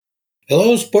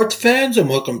Hello, sports fans, and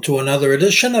welcome to another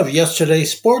edition of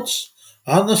Yesterday's Sports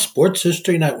on the Sports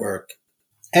History Network.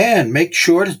 And make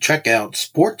sure to check out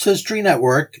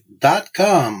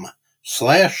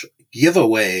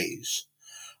sportshistorynetwork.com/giveaways.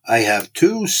 I have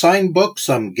two signed books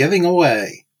I'm giving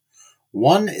away.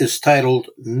 One is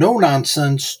titled No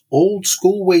Nonsense Old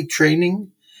School Weight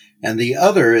Training, and the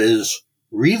other is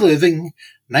Reliving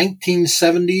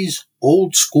 1970s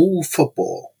Old School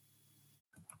Football.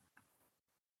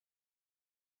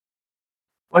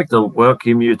 I'd like to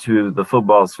welcome you to the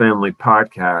Football's Family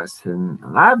podcast, and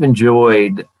I've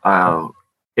enjoyed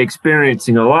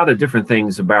experiencing a lot of different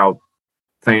things about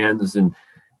fans and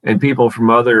people from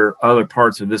other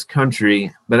parts of this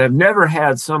country, but I've never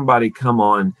had somebody come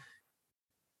on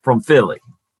from Philly.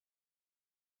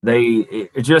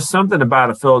 It's just something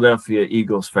about a Philadelphia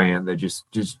Eagles fan that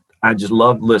I just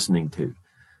love listening to.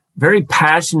 Very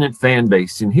passionate fan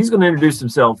base, and he's going to introduce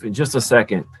himself in just a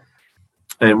second.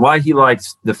 And why he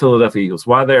likes the Philadelphia Eagles,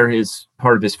 why they're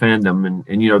part of his fandom and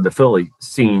the Philly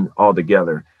scene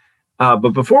altogether. But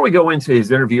before we go into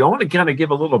his interview, I want to kind of give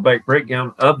a little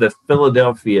breakdown of the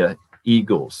Philadelphia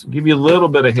Eagles, give you a little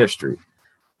bit of history.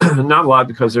 Not a lot,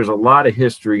 because there's a lot of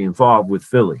history involved with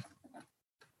Philly.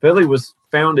 Philly was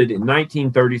founded in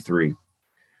 1933.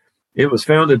 It was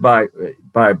founded by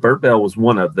Bert Bell, was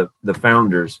one of the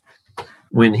founders,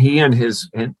 when he and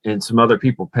some other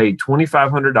people paid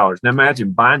 $2,500. Now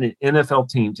imagine buying an NFL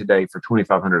team today for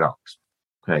 $2,500.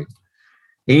 Okay,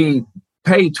 he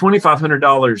paid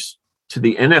 $2,500 to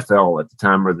the NFL at the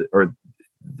time,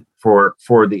 for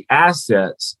the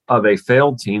assets of a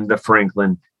failed team, the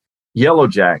Franklin Yellow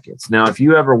Jackets. Now, if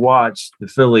you ever watched the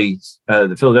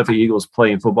Philadelphia Eagles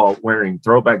playing football wearing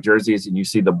throwback jerseys, and you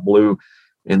see the blue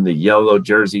and the yellow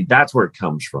jersey, that's where it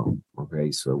comes from.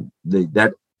 Okay, so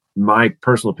my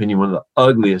personal opinion, one of the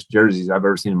ugliest jerseys I've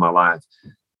ever seen in my life.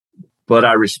 But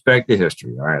I respect the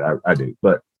history. All right, I do.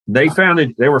 But they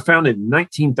were founded in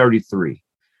 1933.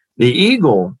 The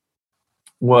Eagle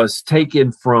was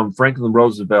taken from Franklin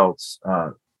Roosevelt's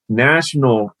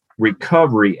National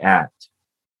Recovery Act.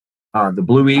 The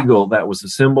Blue Eagle, that was a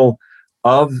symbol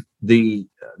of the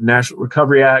National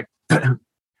Recovery Act.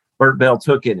 Bert Bell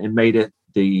took it and made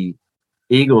the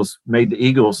Eagles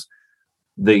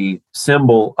the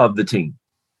symbol of the team.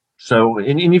 So,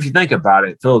 and if you think about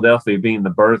it, Philadelphia being the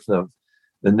birth of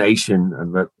the nation,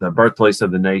 the birthplace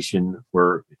of the nation,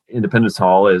 where Independence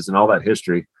Hall is, and all that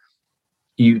history,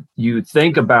 you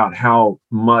think about how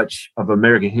much of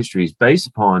American history is based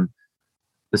upon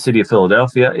the city of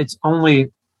Philadelphia. It's only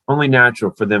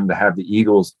natural for them to have the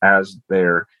Eagles as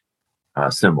their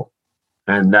symbol,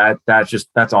 and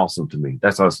that's awesome to me.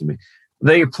 That's awesome to me.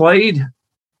 They played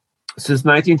since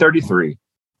 1933.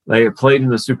 They have played in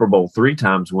the Super Bowl 3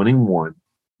 times, winning 1.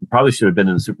 Probably should have been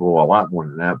in the Super Bowl a lot more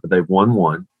than that, but they've won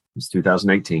 1. It's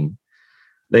 2018.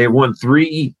 They have won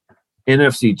 3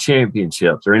 NFC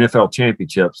championships or NFL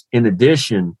championships in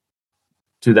addition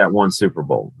to that one Super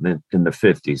Bowl in the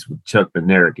 50s with Chuck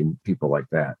Bednarik and people like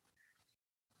that.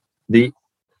 The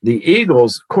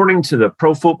Eagles, according to the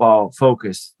Pro Football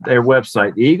Focus, their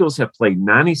website, the Eagles have played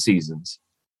 90 seasons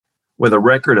with a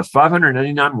record of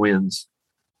 599 wins,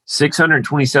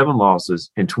 627 losses,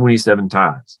 and 27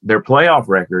 ties. Their playoff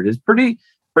record is pretty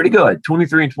good,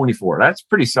 23-24. That's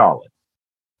pretty solid.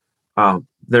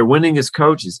 Their winningest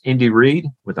coach is Andy Reid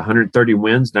with 130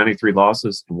 wins, 93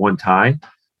 losses, and 1 tie.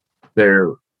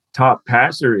 Their top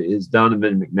passer is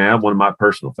Donovan McNabb, one of my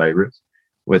personal favorites,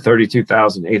 with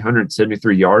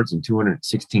 32,873 yards and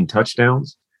 216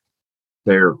 touchdowns.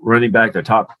 Their running back, their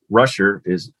top rusher,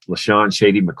 is LaShawn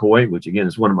Shady McCoy, which again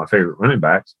is one of my favorite running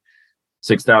backs.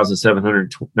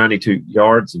 6,792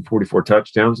 yards and 44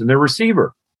 touchdowns. And their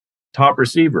top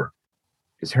receiver,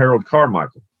 is Harold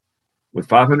Carmichael with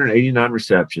 589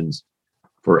 receptions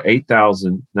for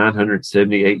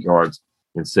 8,978 yards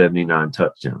and 79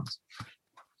 touchdowns.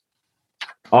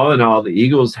 All in all, the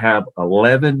Eagles have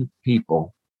 11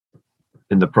 people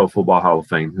in the Pro Football Hall of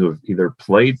Fame who have either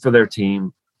played for their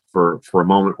team for a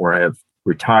moment or have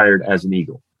retired as an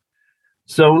Eagle.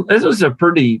 So this is a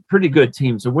pretty good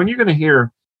team. So when you're going to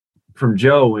hear from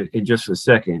Joe in just a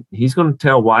second, he's going to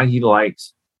tell why he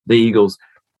likes the Eagles.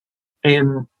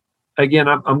 And again,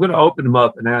 I'm going to open him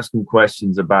up and ask him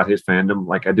questions about his fandom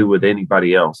like I do with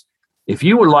anybody else. If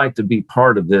you would like to be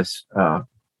part of this,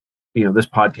 this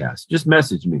podcast, just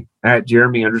message me at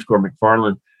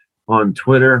Jeremy_McFarland on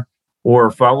Twitter,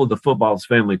 or follow the Football's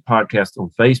Family podcast on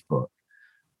Facebook.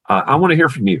 I want to hear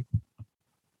from you.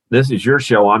 This is your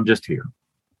show. I'm just here.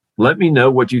 Let me know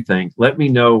what you think. Let me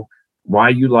know why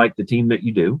you like the team that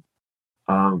you do.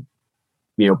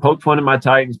 poke fun at my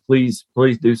Titans, please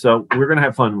do so. We're going to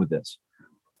have fun with this.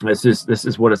 This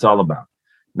is what it's all about.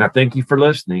 And I thank you for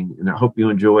listening, and I hope you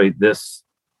enjoy this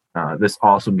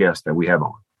awesome guest that we have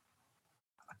on.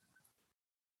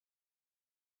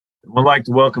 I'd like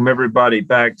to welcome everybody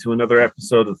back to another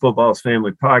episode of the Football's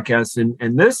Family Podcast.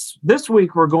 And this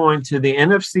week we're going to the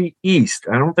NFC East.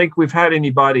 I don't think we've had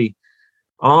anybody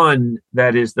on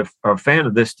that is a fan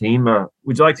of this team.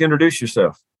 Would you like to introduce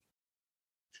yourself?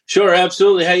 Sure,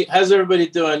 absolutely. Hey, how's everybody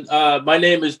doing? My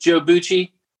name is Joe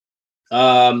Bucci.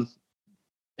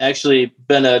 Actually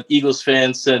been an Eagles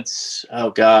fan since,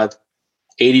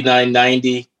 89,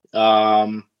 90.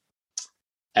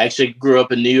 Actually grew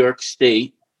up in New York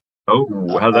State.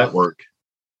 Oh, how'd that work?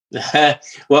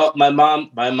 Well, my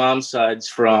mom's side's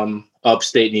from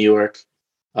upstate New York.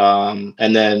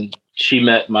 And then she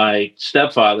met my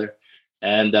stepfather,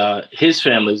 and his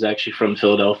family's actually from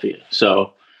Philadelphia.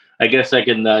 So I guess I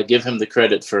can give him the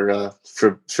credit for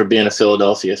being a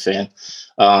Philadelphia fan.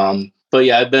 But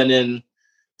yeah, I've been in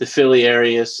the Philly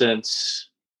area since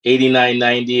 89,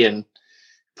 90, and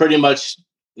pretty much,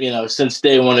 since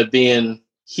day one of being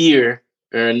here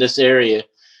or in this area,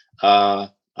 I've,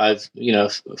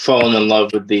 fallen in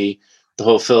love with the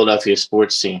whole Philadelphia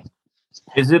sports scene.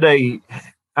 Is it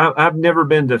I've never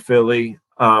been to Philly.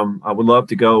 I would love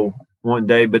to go one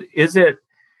day, but is it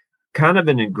kind of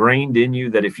ingrained in you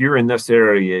that if you're in this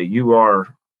area, you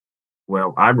are,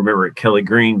 well, I remember at Kelly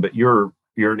Green, but you're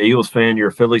an Eagles fan, you're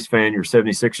a Phillies fan, you're a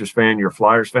 76ers fan, you're a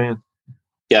Flyers fan?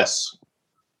 Yes.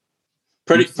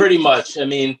 Pretty much. I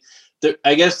mean,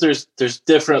 I guess there's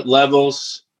different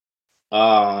levels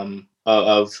of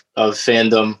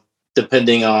fandom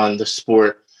depending on the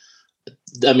sport.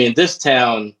 I mean, this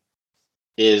town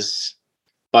is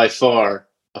by far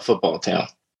a football town.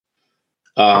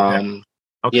 Okay.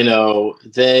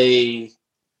 The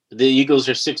Eagles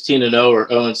are 16-0 or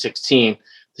 0-16.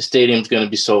 The stadium's going to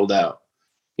be sold out.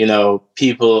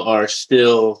 People are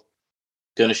still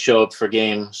going to show up for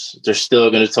games. They're still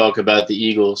going to talk about the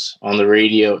Eagles on the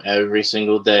radio every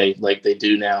single day like they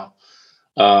do now.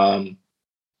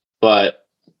 But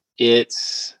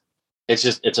it's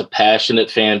a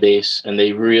passionate fan base, and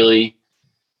they really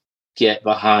get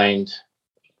behind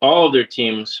all of their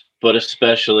teams, but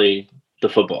especially the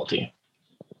football team.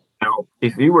 Now,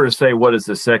 if you were to say what is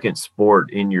the second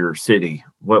sport in your city,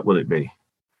 what would it be?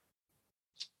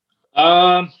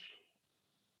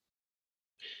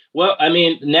 Well, I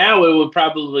mean, now it would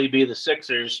probably be the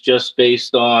Sixers, just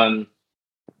based on,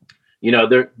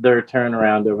 their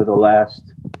turnaround over the last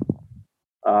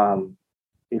 4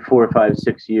 or 5,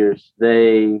 6 years.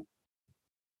 They've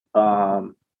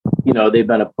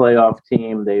been a playoff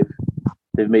team. They've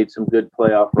made some good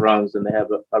playoff runs, and they have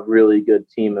a really good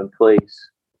team in place.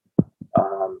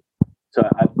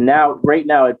 Right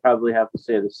now, I'd probably have to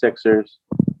say the Sixers.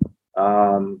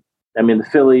 I mean, the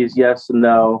Phillies, yes and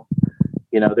no.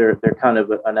 They're kind of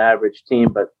an average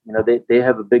team, but they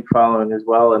have a big following as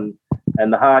well. And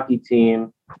the hockey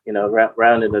team,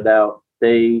 rounding it out,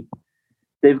 they've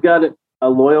got a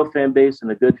loyal fan base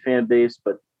and a good fan base,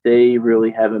 but they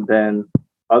really haven't been,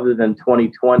 other than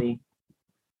 2020,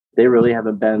 they really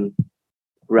haven't been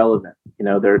relevant.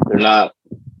 They're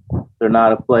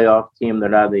not a playoff team. They're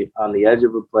not on the edge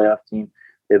of a playoff team.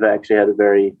 They've actually had a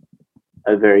very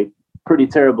pretty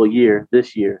terrible year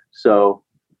this year. So,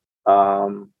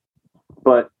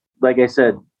 but like I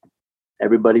said,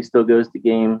 everybody still goes to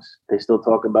games. They still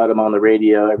talk about them on the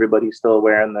radio. Everybody's still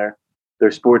wearing their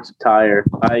sports attire.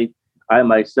 I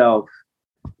myself,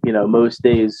 most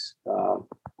days,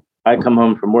 I come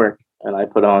home from work and I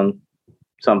put on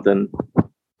something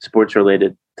sports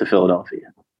related to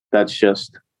Philadelphia. That's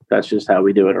just how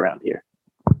we do it around here.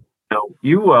 Now,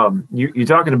 you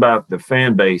talking about the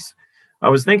fan base. I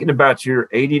was thinking about your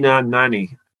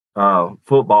 89-90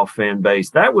 football fan base.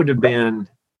 That would have been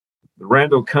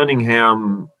Randall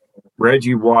Cunningham,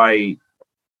 Reggie White.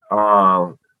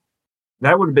 That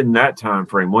would have been that time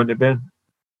frame, wouldn't it have been?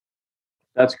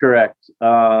 That's correct.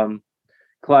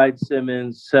 Clyde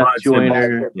Simmons, Seth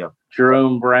Joyner,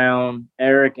 Jerome Brown,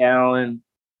 Eric Allen,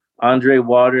 Andre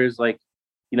Waters.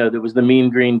 There was the Mean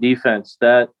Green defense.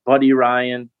 That Buddy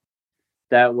Ryan.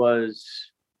 That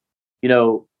was,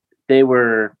 they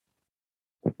were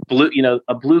blue.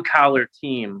 A blue collar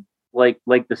team, like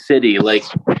the city.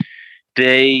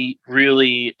 They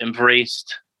really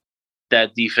embraced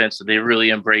that defense. They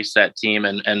really embraced that team,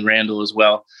 and Randall as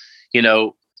well.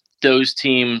 Those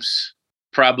teams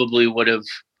probably would have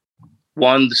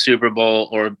won the Super Bowl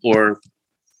or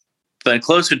been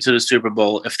closer to the Super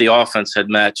Bowl if the offense had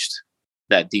matched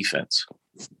that defense.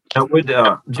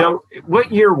 Now, Joe,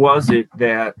 what year was it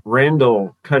that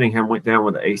Randall Cunningham went down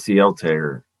with the ACL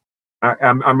tear? I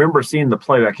remember seeing the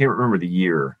play. I can't remember the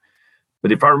year,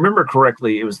 but if I remember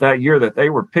correctly, it was that year that they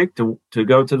were picked to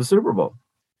go to the Super Bowl.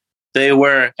 They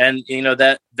were, and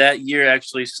that year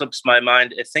actually slips my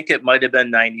mind. I think it might have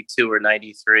been 92 or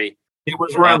 93. It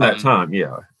was around that time,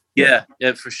 yeah. Yeah,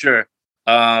 for sure.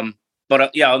 But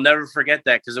I'll never forget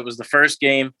that because it was the first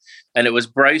game, and it was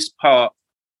Bryce Paup,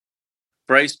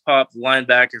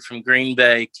 linebacker from Green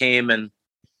Bay, came and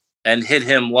hit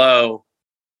him low,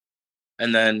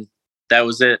 and then that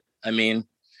was it. I mean,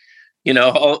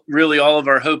 really all of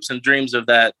our hopes and dreams of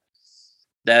that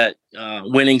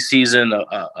winning season,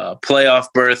 a playoff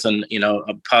berth, and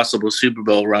a possible Super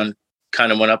Bowl run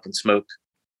kind of went up in smoke.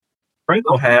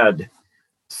 Randall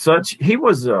he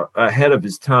was ahead of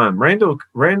his time.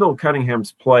 Randall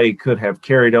Cunningham's play could have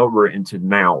carried over into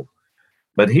now,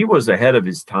 but he was ahead of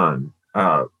his time.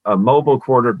 A mobile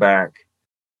quarterback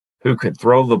who could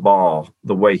throw the ball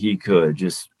the way he could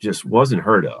just wasn't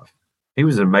heard of. He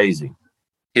was amazing.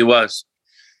 He was,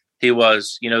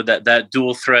 that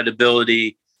dual threat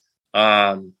ability.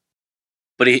 But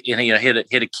he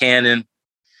hit a cannon.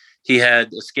 He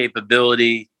had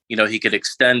escapability. He could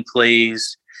extend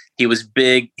plays. He was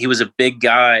big. He was a big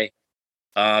guy,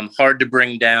 hard to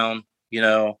bring down.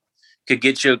 Could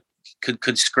get you,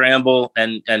 could scramble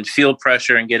and feel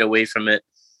pressure and get away from it.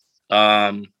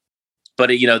 But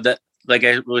that, like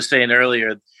I was saying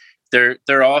earlier,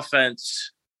 their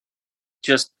offense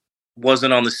just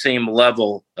wasn't on the same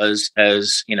level as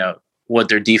what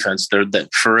their defense. They're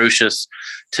that ferocious,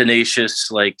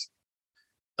 tenacious,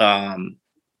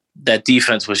 that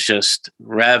defense was just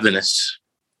ravenous.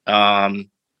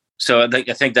 So I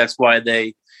think that's why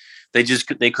they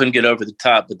couldn't get over the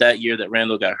top. But that year that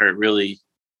Randall got hurt, really,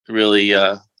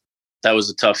 that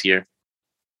was a tough year.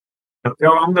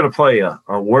 Now, I'm going to play a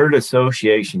word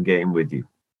association game with you.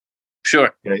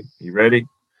 Sure. Okay. You ready?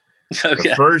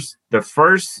 Okay. The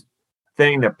first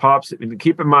thing that pops.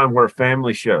 Keep in mind we're a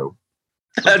family show.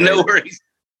 Okay? No worries.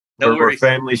 We're a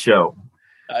family show.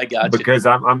 I got you. Because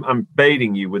I'm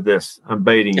baiting you with this.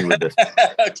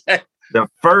 Okay. The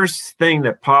first thing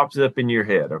that pops up in your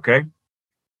head, okay?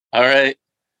 All right.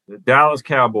 The Dallas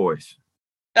Cowboys.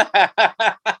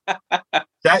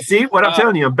 See what I'm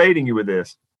telling you. I'm baiting you with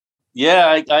this.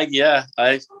 Yeah,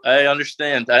 I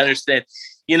understand.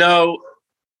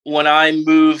 When I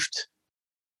moved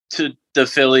to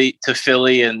Philly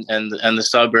and the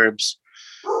suburbs,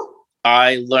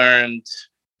 I learned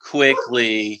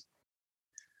quickly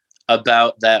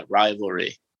about that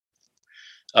rivalry.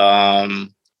 The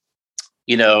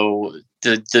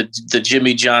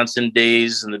Jimmy Johnson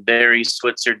days and the Barry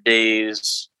Switzer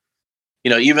days,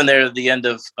 even there at the end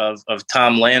of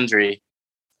Tom Landry,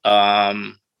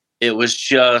 it was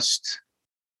just,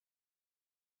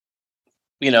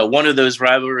 one of those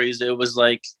rivalries. It was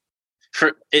like,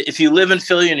 if you live in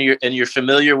Philly and you're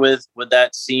familiar with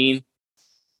that scene,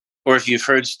 or if you've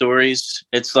heard stories,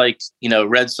 it's like,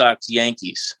 Red Sox,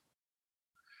 Yankees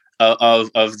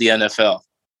of the NFL.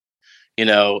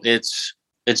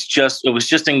 It was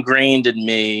just ingrained in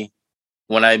me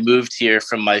when I moved here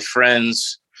from my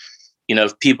friends,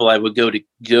 people I would go to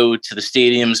the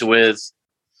stadiums with,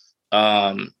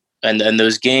 and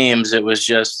those games. It was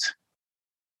just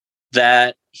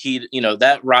that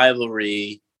that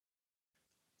rivalry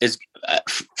is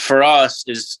for us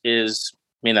is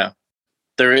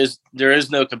there is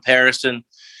no comparison.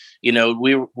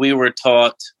 We were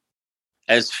taught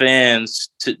as fans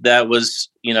that was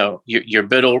your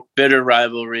bitter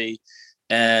rivalry,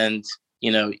 and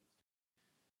you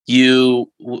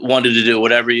wanted to do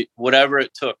whatever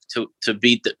it took to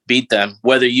beat them,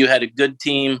 whether you had a good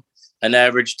team, an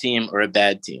average team, or a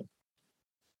bad team.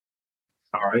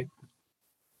 All right.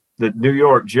 The New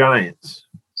York Giants.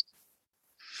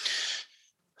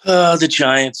 The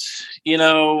Giants. See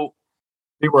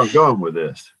where I'm going with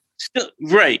this. Still,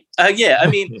 right. Yeah. I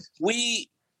mean, we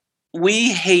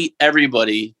hate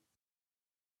everybody.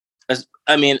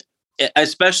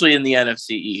 Especially in the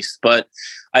NFC East, but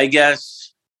I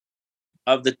guess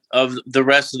of the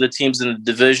rest of the teams in the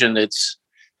division, it's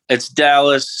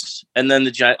Dallas, and then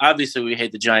the Giants. Obviously, we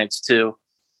hate the Giants too.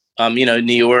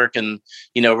 New York, and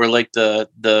we're like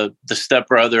the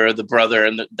stepbrother or the brother,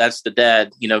 and that's the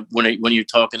dad. When you're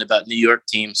talking about New York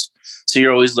teams, so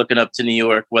you're always looking up to New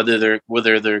York, whether they're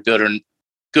good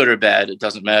or bad. It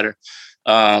doesn't matter.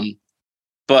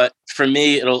 But for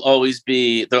me, there'll always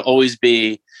be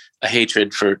a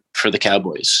hatred for the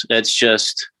Cowboys. It's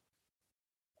just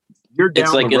you're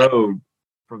down the road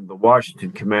from the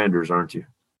Washington Commanders, aren't you?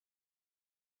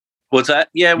 What's that?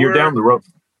 Yeah, you're down the road.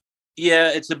 Yeah,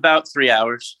 it's about 3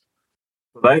 hours.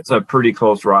 That's a pretty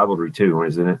close rivalry too,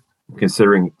 isn't it?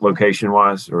 Considering location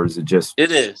wise, or is it just?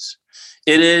 It is,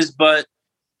 but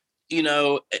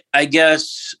I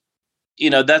guess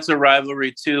that's a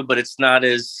rivalry too, but it's not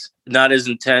as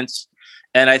intense,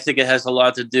 and I think it has a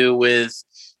lot to do with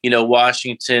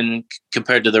Washington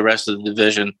compared to the rest of the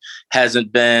division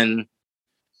hasn't been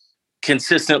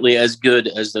consistently as good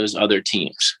as those other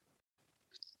teams.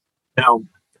 Now,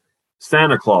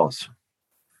 Santa Claus.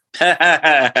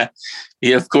 Yeah,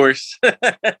 of course.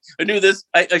 I knew this.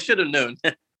 I should have known.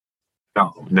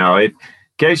 No. In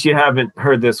case you haven't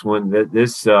heard this one,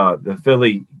 the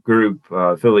Philly group,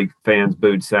 Philly fans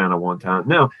booed Santa one time.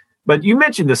 No, but you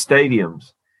mentioned the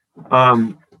stadiums.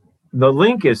 The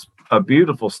Link is a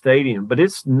beautiful stadium, but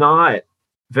it's not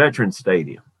Veteran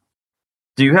Stadium.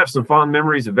 Do you have some fond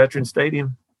memories of Veteran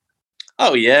Stadium?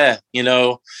 Oh yeah,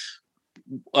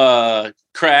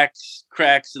 cracks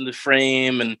in the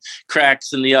frame and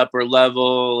cracks in the upper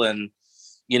level, and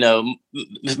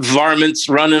varmints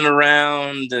running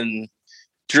around and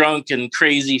drunk and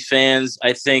crazy fans.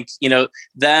 I think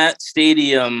that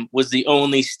stadium was the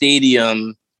only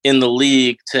stadium in the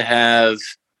league to have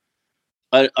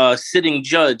a sitting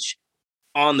judge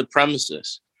on the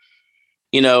premises,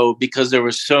 because there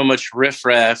was so much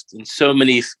riffraff and so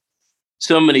many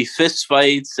fist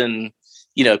fights and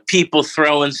people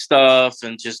throwing stuff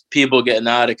and just people getting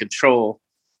out of control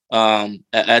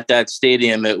at that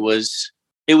stadium. It was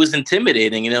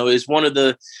intimidating. It was one of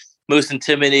the most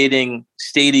intimidating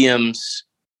stadiums,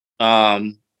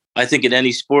 I think, in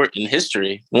any sport in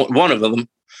history. One of them,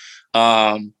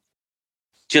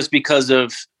 just because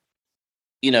of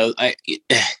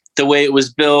the way it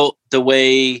was built, the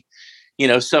way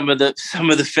some of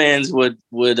the fans would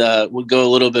go a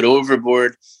little bit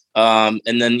overboard, and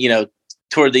then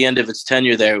toward the end of its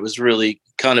tenure there, it was really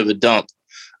kind of a dump.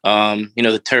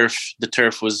 The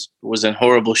turf was in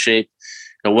horrible shape.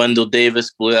 Wendell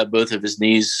Davis blew out both of his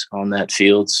knees on that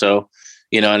field. So,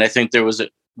 and I think there was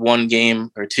one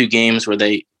game or two games where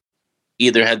they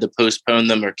either had to postpone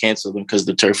them or cancel them because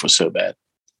the turf was so bad.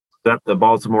 That the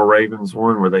Baltimore Ravens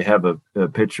one where they have a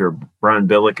picture of Brian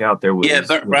Billick out there with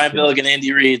Brian Billick and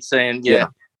Andy Reid saying, this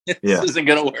isn't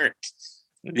going to work.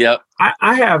 Yep.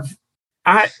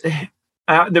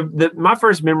 My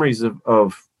first memories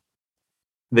of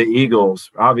the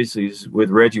Eagles obviously is with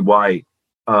Reggie White.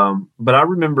 But I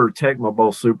remember Tecmo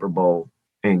Bowl Super Bowl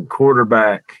and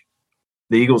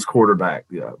the Eagles quarterback,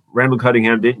 Randall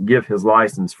Cunningham didn't give his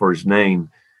license for his name.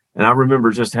 And I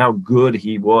remember just how good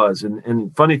he was.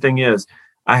 And funny thing is,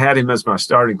 I had him as my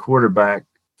starting quarterback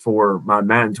for my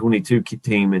Madden 22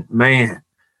 team. And man,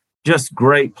 just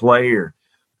great player.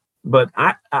 But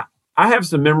I have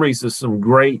some memories of some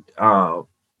great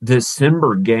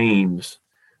December games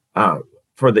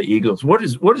for the Eagles. What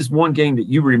is one game that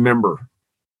you remember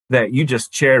that you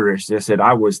just cherish? That said,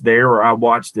 I was there or I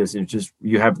watched this, and just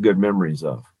you have good memories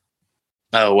of?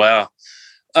 Oh wow.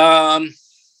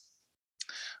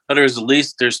 There's at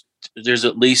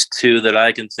least two that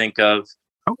I can think of.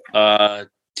 Okay.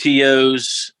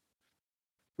 T.O.'s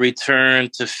return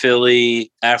to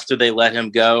Philly after they let him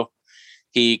go.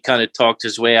 He kind of talked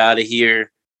his way out of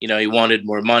here. He wanted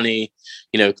more money.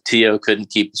 T.O. couldn't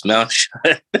keep his mouth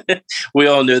shut. We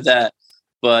all knew that.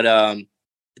 But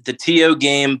the T.O.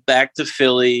 game back to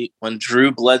Philly when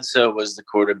Drew Bledsoe was the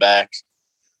quarterback,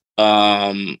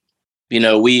 we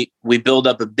build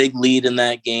up a big lead in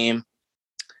that game.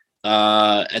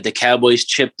 The Cowboys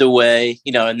chipped away,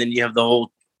 and then you have the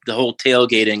whole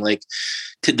tailgating. Like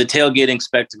the tailgating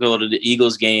spectacle of the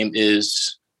Eagles game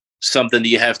is something that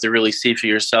you have to really see for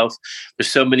yourself. There's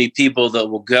so many people that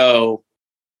will go,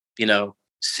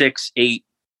 6, 8,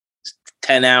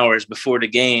 10 hours before the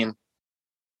game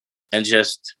and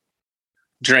just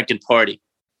drink and party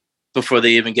before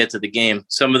they even get to the game.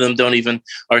 Some of them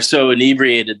are so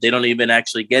inebriated they don't even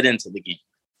actually get into the game.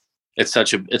 It's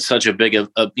such a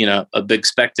big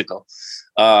spectacle.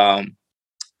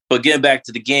 But getting back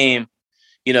to the game,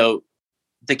 the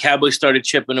Cowboys started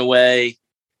chipping away.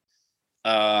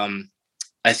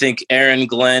 I think Aaron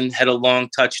Glenn had a long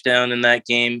touchdown in that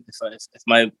game, if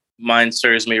my mind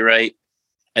serves me right.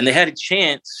 And they had a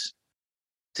chance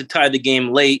to tie the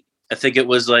game late. I think it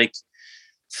was like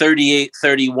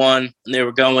 38-31, and they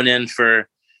were going in for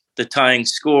the tying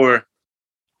score.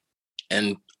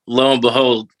 And lo and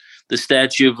behold, the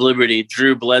Statue of Liberty,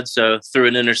 Drew Bledsoe, threw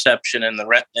an interception in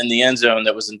the end zone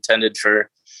that was intended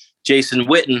for Jason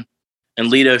Witten,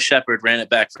 and Lito Shepherd ran it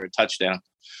back for a touchdown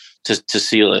to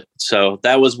seal it. So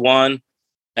that was one.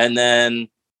 And then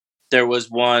there was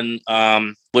one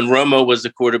when Romo was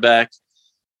the quarterback.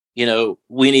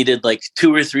 we needed like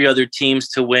 2 or 3 other teams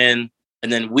to win,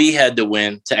 and then we had to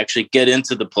win to actually get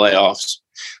into the playoffs.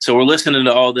 So we're listening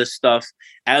to all this stuff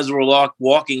as we're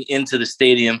walking into the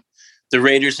stadium. The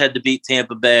Raiders had to beat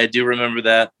Tampa Bay. I do remember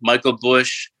that. Michael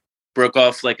Bush broke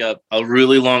off like a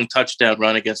really long touchdown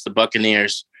run against the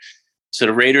Buccaneers. So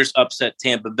the Raiders upset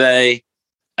Tampa Bay.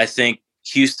 I think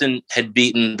Houston had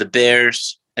beaten the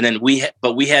Bears, and then we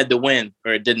had to win,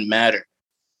 or it didn't matter.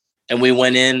 And we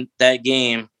went in that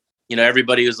game.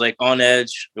 Everybody was like on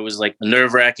edge. It was like a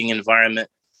nerve-wracking environment,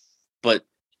 but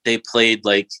they played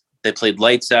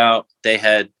lights out. They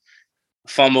had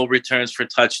fumble returns for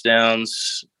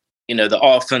touchdowns. The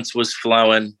offense was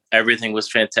flowing. Everything was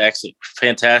fantastic.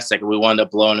 We wound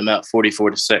up blowing them out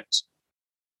 44-6.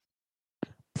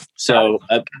 So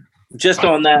just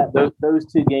on that, those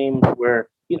 2 games where,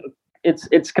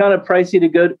 it's kind of pricey to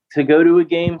go to a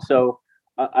game. So,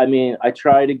 I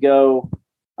try to go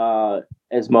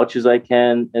as much as I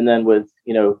can. And then with,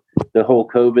 the whole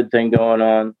COVID thing going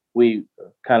on, we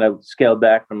kind of scaled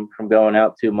back from going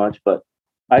out too much. But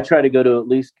I try to go to at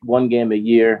least 1 game a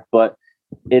year. But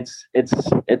it's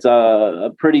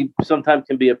a pretty, sometimes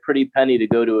can be a pretty penny to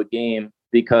go to a game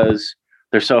because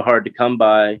they're so hard to come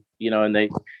by,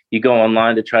 and you go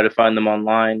online to try to find them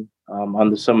online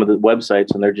on some of the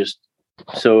websites, and they're just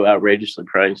so outrageously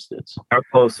priced. How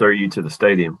close are you to the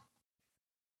stadium?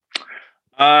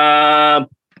 About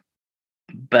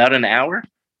an hour.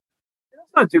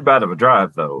 It's not too bad of a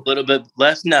drive, though. A little bit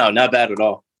less? No, not bad at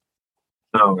all.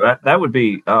 No, that would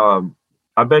be.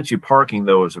 I bet you parking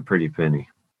though is a pretty penny.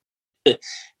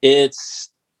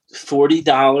 It's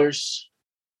 $40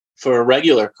 for a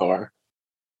regular car,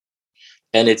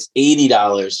 and it's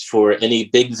 $80 for any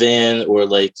big van or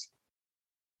like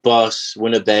bus,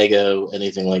 Winnebago,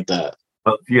 anything like that.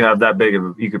 Well, if you have that big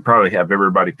of you could probably have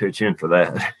everybody pitch in for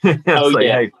that.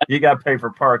 Hey, you got to pay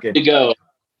for parking. To go.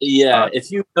 Yeah.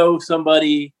 If you know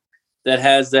somebody that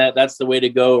has that, that's the way to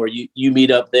go. Or you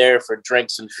meet up there for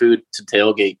drinks and food to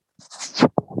tailgate.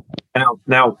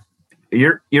 Now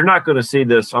you're not going to see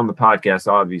this on the podcast,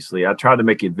 obviously. I try to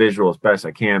make it visual as best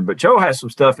I can, but Joe has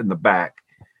some stuff in the back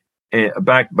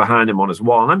behind him on his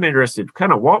wall. And I'm interested,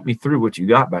 kind of walk me through what you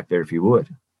got back there, if you would.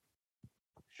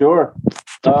 Sure.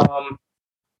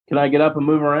 Can I get up and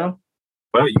move around?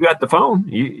 Well, you got the phone.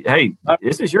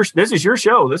 This is your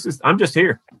show. I'm just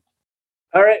here.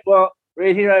 All right. Well,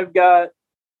 right here I've got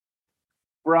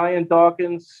Brian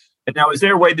Dawkins. And now, is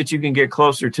there a way that you can get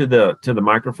closer to the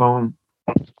microphone?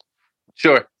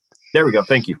 Sure. There we go.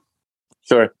 Thank you.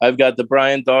 Sure. I've got the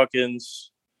Brian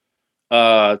Dawkins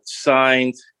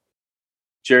signed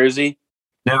jersey.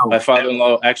 Now, my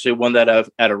father-in-law actually won that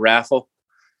at a raffle.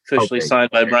 Officially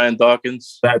signed by Brian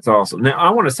Dawkins. That's awesome. Now,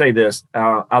 I want to say this.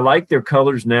 I like their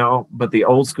colors now, but the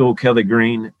old school Kelly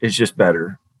green is just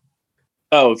better.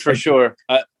 Oh, for sure.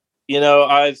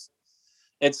 It's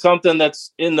something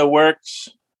that's in the works.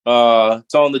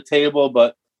 It's on the table,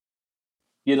 but,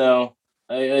 you got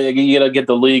to get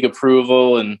the league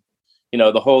approval and,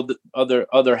 the whole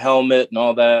other helmet and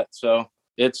all that. So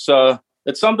it's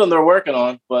something they're working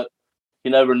on, but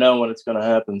you never know when it's going to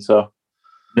happen. So.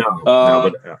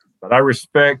 No, but I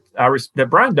respect that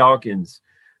Brian Dawkins.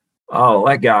 Oh,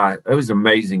 that guy! It was an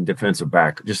amazing defensive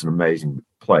back, just an amazing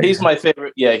player. He's my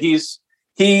favorite. Yeah, he's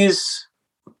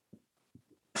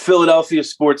Philadelphia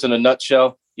sports in a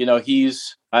nutshell.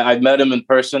 I met him in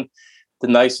person, the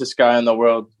nicest guy in the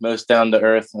world, most down to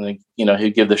earth, and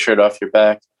he'd give the shirt off your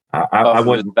back. I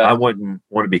wouldn't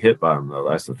want to be hit by him though.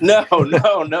 That's the thing.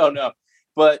 No.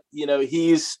 But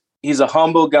he's a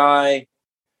humble guy.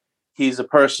 He's a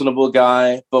personable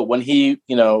guy, but when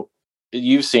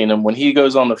you've seen him, when he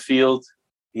goes on the field,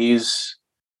 he's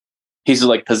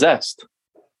like possessed.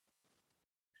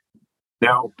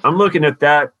 Now, I'm looking at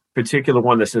that particular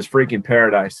one that says freaking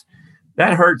paradise.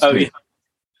 That hurts me. Yeah.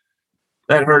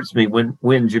 That hurts me. When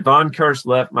Javon Curse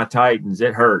left my Titans,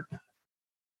 it hurt.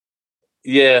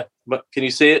 Yeah. But can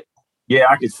you see it? Yeah,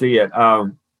 I could see it.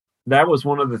 That was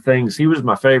one of the things. He was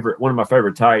one of my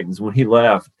favorite Titans. When he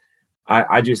left,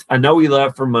 I know he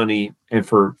left for money and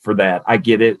for that. I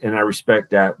get it and I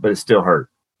respect that, but it still hurt.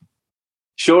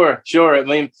 Sure. I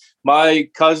mean, my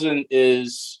cousin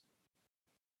is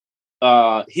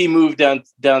he moved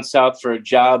down south for a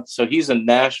job, so he's in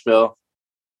Nashville,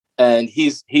 and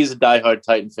he's a diehard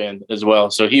Titan fan as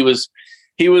well. So he was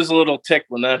a little ticked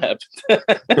when that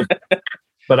happened.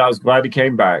 But I was glad he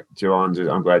came back, John.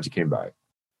 I'm glad you came back.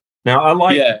 Now, I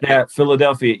like that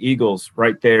Philadelphia Eagles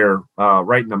right there,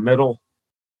 right in the middle.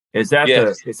 Is that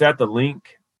the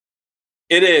link?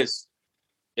 It is.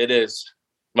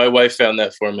 My wife found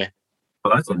that for me.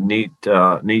 Well, that's a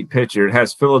neat picture. It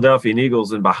has Philadelphia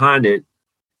Eagles, and behind it,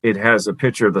 it has a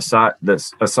picture of a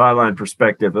sideline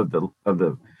perspective of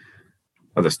the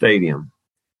stadium.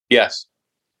 Yes.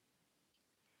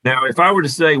 Now, if I were to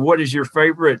say, what is your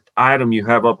favorite item you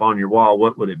have up on your wall,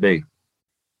 what would it be?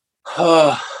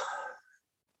 Other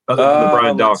than the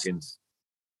Brian Dawkins.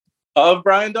 Of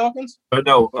Brian Dawkins?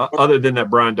 No, other than that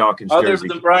Brian Dawkins jersey. Other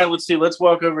than Brian, let's see. Let's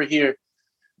walk over here.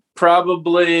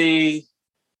 Probably,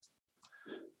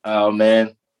 oh,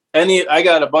 man. I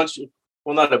got a bunch,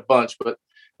 well, not a bunch, but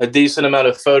a decent amount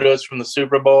of photos from the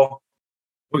Super Bowl,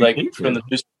 from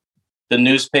the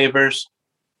newspapers.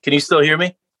 Can you still hear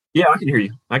me? Yeah, I can hear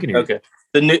you. Okay.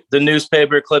 The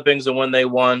newspaper clippings and when they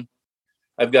won.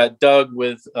 I've got Doug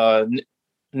with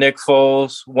Nick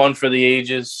Foles, One for the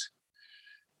Ages,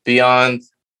 Beyond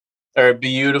or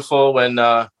Beautiful when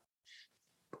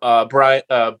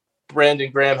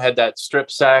Brandon Graham had that strip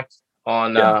sack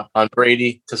on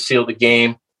Brady to seal the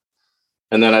game.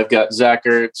 And then I've got Zach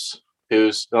Ertz,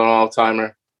 who's an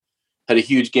all-timer, had a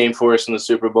huge game for us in the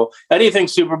Super Bowl. Anything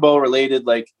Super Bowl related,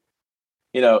 I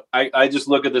just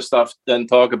look at this stuff and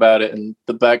talk about it, and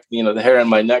the hair on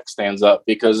my neck stands up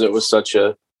because it was such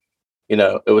a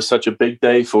big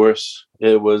day for us.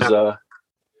 It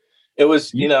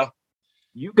was,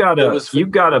 you got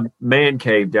a man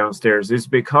cave downstairs. Is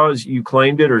it because you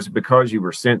claimed it, or is it because you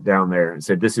were sent down there and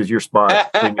said, this is your spot?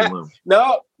 Leave me alone?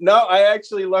 No, I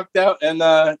actually lucked out and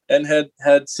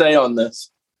had say on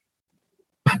this.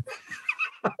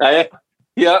 I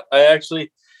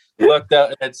actually lucked out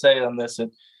and had say on this.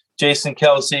 And Jason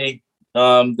Kelsey,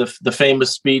 the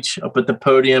famous speech up at the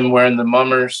podium wearing the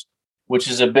mummers, which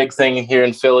is a big thing here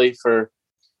in Philly for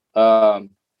the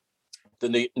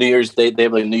New Year's Day. They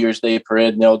have a New Year's Day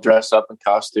parade and they'll dress up in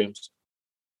costumes.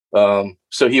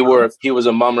 So he was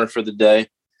a mummer for the day.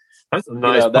 That's a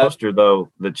nice poster, though.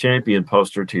 The champion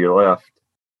poster to your left.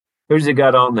 Who's it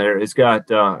got on there? It's got,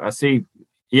 I see,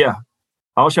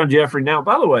 Alshon Jeffrey. Now,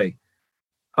 by the way,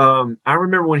 I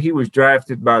remember when he was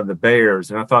drafted by the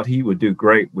Bears, and I thought he would do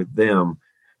great with them.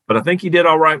 But I think he did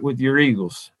all right with your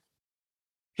Eagles.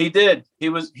 He did. He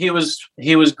was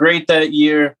great that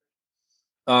year.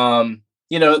 The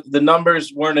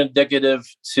numbers weren't indicative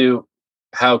to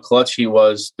how clutch he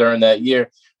was during that year.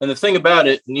 And the thing about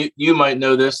it, and you might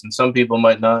know this, and some people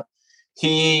might not,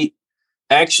 he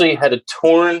actually had a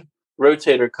torn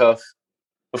rotator cuff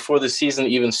before the season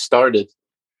even started,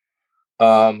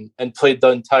 and played the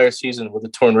entire season with a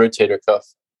torn rotator cuff.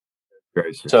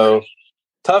 Gracious. So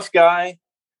tough guy,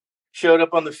 showed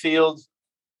up on the field,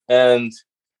 and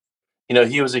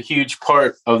he was a huge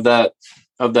part of that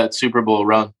Super Bowl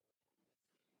run.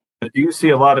 Do you see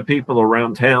a lot of people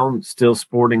around town still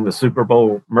sporting the Super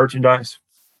Bowl merchandise?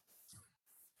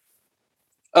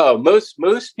 Oh,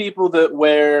 most people that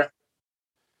wear,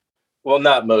 well,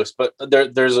 not most, but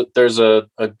there's a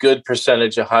good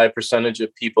percentage, a high percentage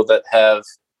of people that have,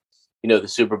 the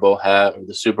Super Bowl hat or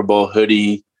the Super Bowl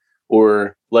hoodie,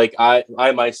 or like I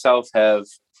myself have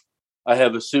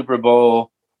a Super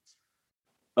Bowl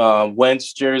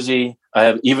Wentz jersey. I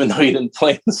have, even though he didn't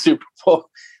play in the Super Bowl,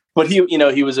 but he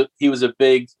was a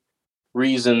big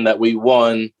reason that we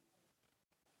won.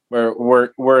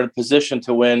 We're in a position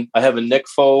to win. I have a Nick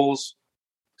Foles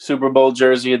Super Bowl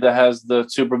jersey that has the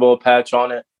Super Bowl patch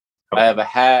on it. I have a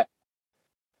hat,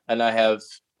 and I have,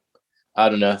 I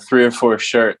don't know, 3 or 4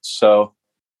 shirts. So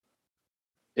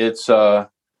it's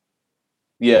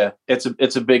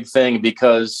it's a big thing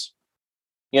because,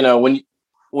 when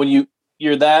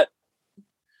you're that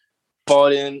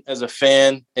bought in as a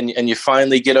fan and you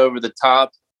finally get over the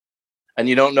top and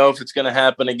you don't know if it's going to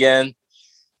happen again,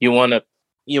 you want to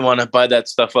buy that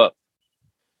stuff up.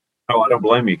 Oh, I don't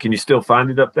blame you. Can you still find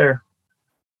it up there?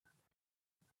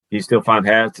 Can you still find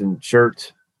hats and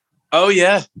shirts? Oh,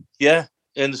 yeah. Yeah.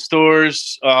 In the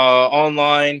stores,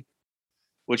 online,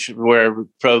 where I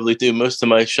probably do most of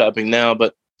my shopping now.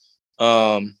 But,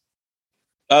 the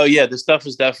stuff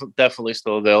is definitely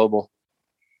still available.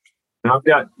 Now I've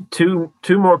got two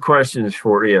more questions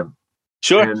for you.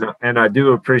 Sure. And I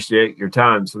do appreciate your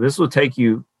time. So this will take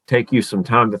you some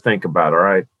time to think about. All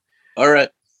right. All right.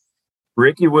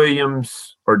 Ricky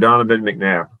Williams or Donovan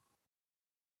McNabb?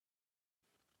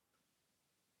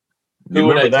 You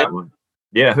remember that one?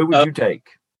 Yeah. Who would you take?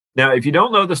 Now, if you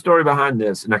don't know the story behind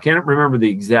this, and I can't remember the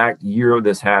exact year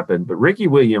this happened, but Ricky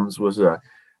Williams was a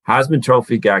Heisman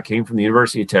Trophy guy, came from the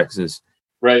University of Texas.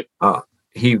 Right.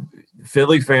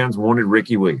 Philly fans wanted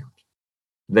Ricky Williams.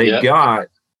 They got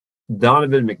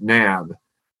Donovan McNabb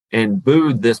and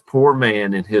booed this poor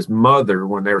man and his mother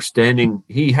when they were standing.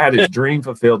 He had his dream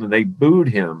fulfilled, and they booed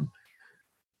him.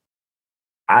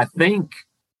 I think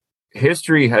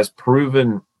history has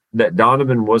proven that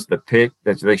Donovan was the pick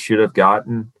that they should have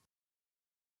gotten,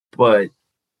 but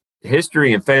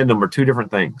history and fandom are two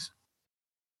different things.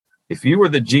 If you were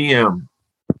the GM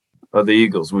of the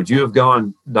Eagles, would you have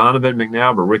gone Donovan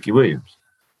McNabb or Ricky Williams?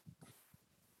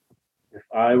 If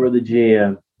I were the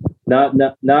GM, not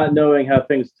knowing how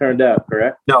things turned out,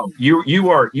 correct? No, you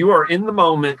are in the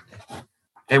moment,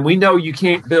 and we know you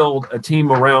can't build a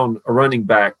team around a running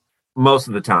back most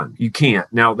of the time. You can't.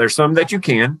 Now, there's some that you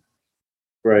can,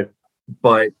 right?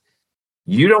 But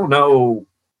you don't know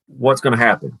what's going to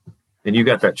happen, and you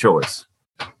got that choice.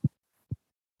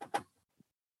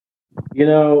 You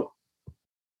know,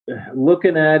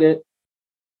 looking at it,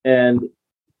 and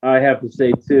I have to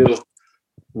say too,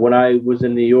 when I was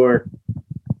in New York,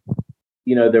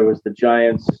 you know, there was the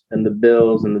Giants and the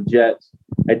Bills and the Jets.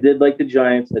 I did like the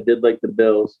Giants. I did like the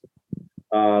Bills.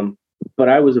 But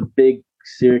I was a big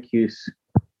Syracuse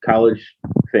college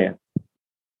fan.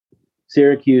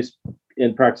 Syracuse,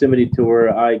 in proximity to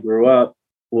where I grew up,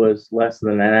 was less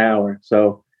than an hour.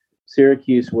 So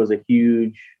Syracuse was a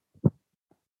huge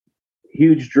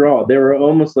draw. They were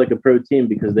almost like a pro team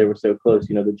because they were so close.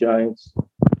 You know, the Giants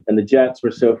and the Jets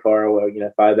were so far away,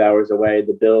 5 hours away.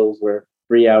 The Bills were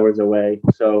 3 hours away.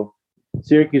 So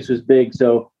Syracuse was big.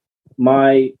 So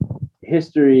my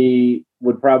history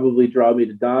would probably draw me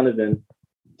to Donovan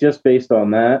just based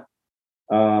on that.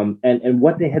 And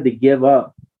what they had to give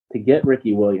up to get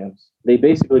Ricky Williams. They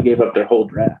basically gave up their whole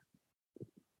draft.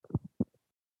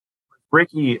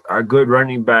 Ricky, a good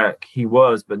running back, he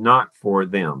was, but not for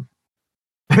them.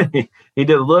 He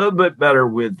did a little bit better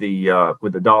with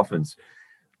the Dolphins.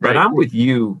 But right. I'm with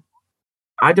you.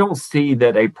 I don't see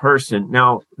that a person –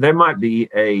 now, there might be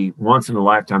a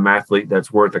once-in-a-lifetime athlete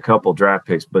that's worth a couple draft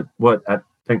picks, but I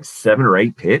think 7 or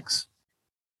 8 picks?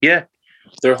 Yeah,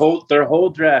 their whole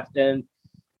draft. And,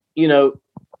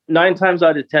 9 times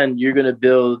out of 10, you're going to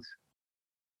build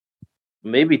 –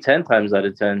 maybe 10 times out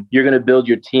of 10, you're going to build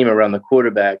your team around the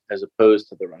quarterback as opposed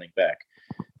to the running back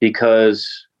because,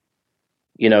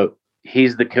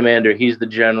 he's the commander, he's the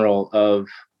general of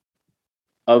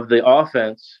the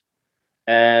offense.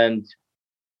 And,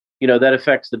 that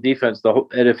affects the defense.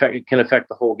 It can affect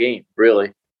the whole game,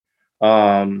 really.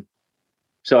 So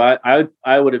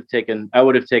I would have taken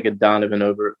Donovan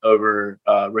over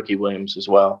Ricky Williams as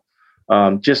well,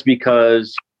 just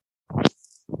because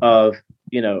of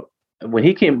when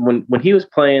he was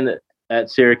playing at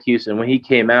Syracuse and when he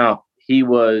came out, he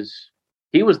was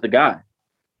the guy.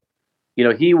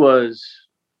 He was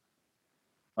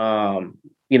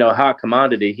hot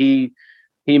commodity.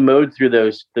 He mowed through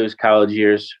those college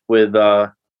years with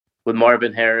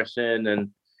Marvin Harrison and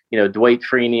Dwight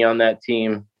Freeney on that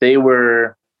team. They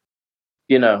were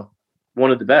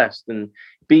one of the best and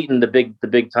beating the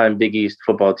big time Big East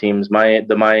football teams,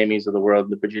 the Miamis of the world,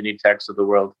 the Virginia Techs of the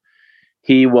world.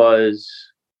 He was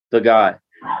the guy.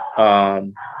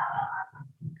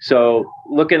 So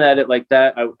looking at it like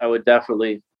that, I would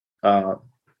definitely done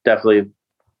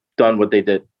what they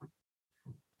did.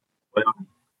 Well,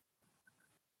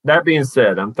 that being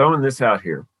said, I'm throwing this out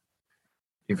here.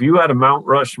 If you had a Mount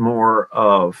Rushmore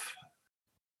of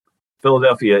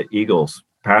Philadelphia Eagles,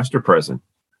 past or present,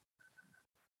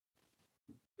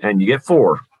 and you get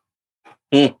 4,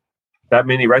 that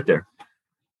many right there,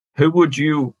 who would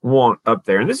you want up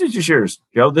there? And this is just yours,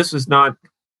 Joe. This is not,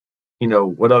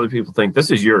 what other people think.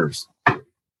 This is yours.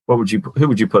 Who would you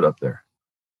put up there?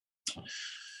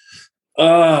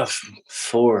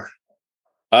 4.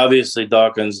 Obviously,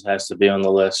 Dawkins has to be on the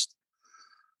list.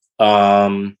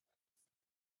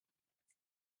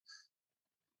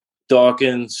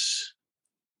 Dawkins,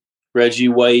 Reggie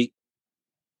White,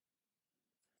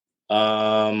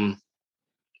 and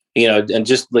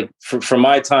just like for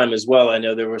my time as well, I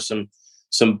know there were some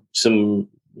Hall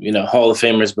of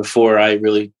Famers before I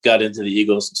really got into the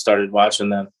Eagles and started watching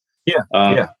them.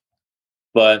 Yeah.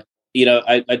 But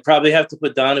I'd probably have to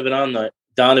put Donovan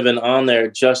on there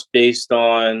just based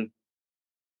on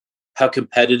how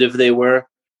competitive they were.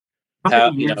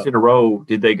 How many years in a row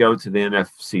did they go to the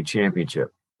NFC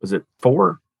Championship? Was it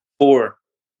 4?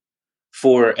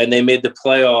 4, and they made the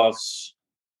playoffs.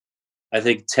 I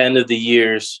think 10 of the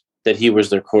years that he was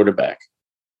their quarterback.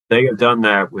 They have done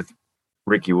that with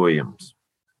Ricky Williams.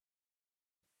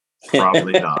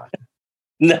 Probably not.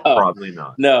 No, probably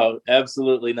not. No,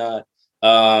 absolutely not.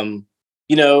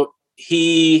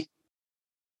 He,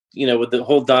 with the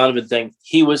whole Donovan thing,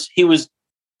 he was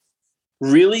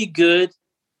really good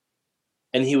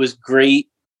and he was great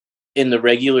in the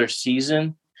regular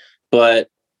season, but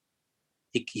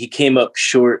he came up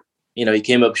short. He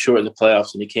came up short in the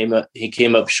playoffs and he came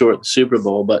up short in the Super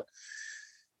Bowl. But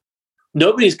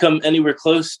nobody's come anywhere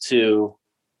close to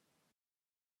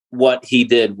what he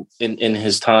did in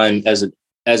his time as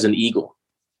an Eagle.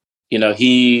 You know,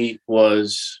 he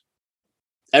was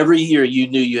every year you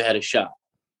knew you had a shot.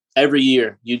 Every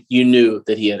year you knew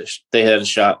that they had a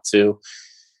shot to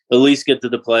at least get to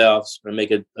the playoffs or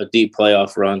make a deep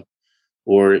playoff run,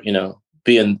 or, you know,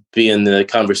 be in the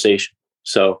conversation.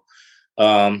 So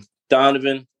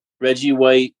Donovan, Reggie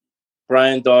White,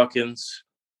 Brian Dawkins.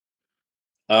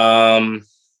 Gosh,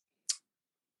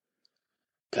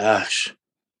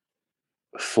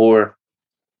 four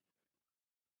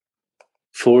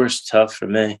is tough for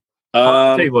me.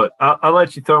 I'll tell you what, I'll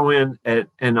let you throw in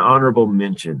an honorable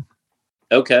mention.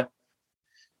 Okay.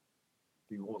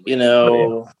 You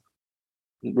know,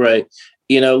 right.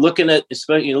 You know, looking at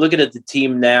the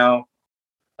team now,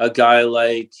 a guy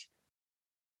like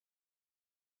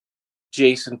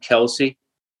Jason Kelce.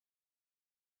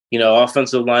 You know,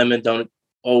 offensive linemen don't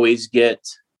always get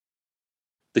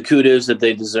the kudos that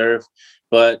they deserve,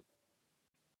 but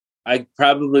I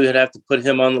probably would have to put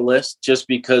him on the list just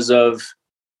because of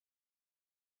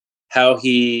how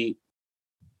he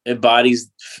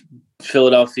embodies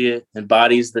Philadelphia,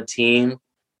 embodies the team,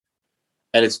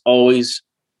 and it's always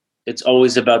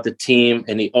about the team,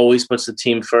 and he always puts the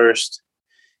team first.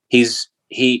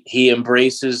 He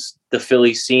embraces the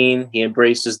Philly scene. He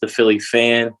embraces the Philly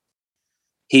fan.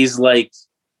 He's like,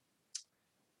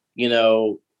 you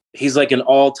know, he's like an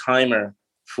all-timer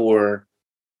for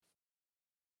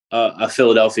a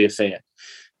Philadelphia fan,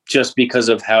 just because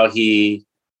of how he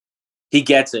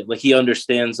gets it. Like, he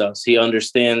understands us. He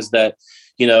understands that,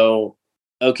 you know,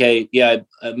 okay, yeah,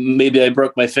 maybe I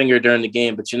broke my finger during the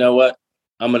game, but you know what?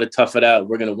 I'm going to tough it out.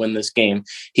 We're going to win this game.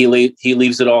 He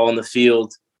leaves it all on the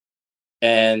field,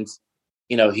 and,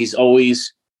 you know, he's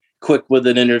always quick with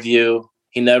an interview.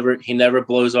 He never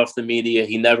blows off the media.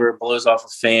 He never blows off a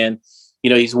fan. You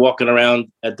know, he's walking around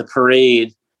at the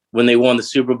parade when they won the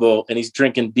Super Bowl, and he's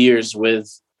drinking beers with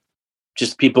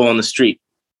just people on the street.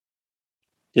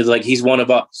 It's like he's one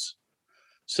of us.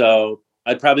 So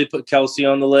I'd probably put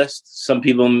Kelce on the list. Some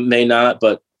people may not,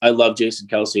 but I love Jason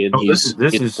Kelce, and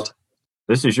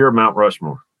this is your Mount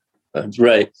Rushmore. That's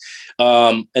right.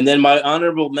 And then my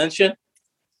honorable mention.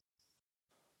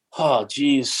 Oh,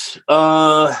 geez.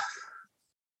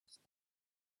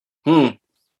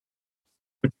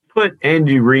 Put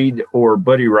Andy Reid or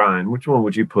Buddy Ryan. Which one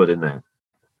would you put in that?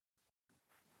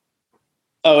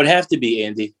 Oh, it'd have to be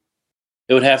Andy.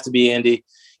 It would have to be Andy.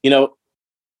 You know,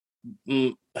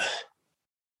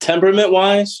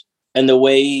 temperament-wise, and the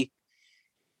way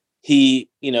he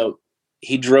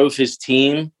drove his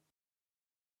team,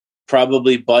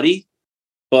 probably Buddy,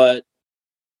 but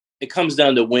it comes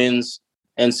down to wins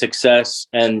and success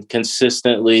and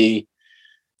consistently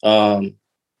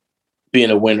being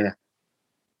a winner.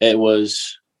 It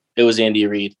was Andy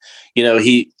Reid. You know,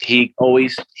 he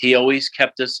always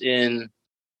kept us in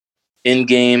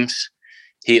games.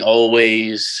 He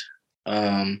always,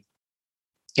 you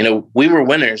know, we were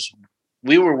winners.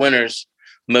 We were winners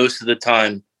most of the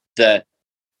time that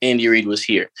Andy Reid was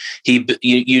here.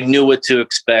 You knew what to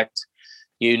expect.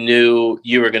 You knew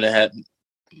you were going to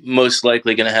most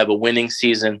likely have a winning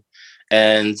season,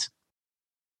 and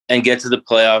get to the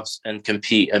playoffs and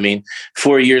compete. I mean,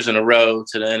 4 years in a row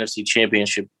to the NFC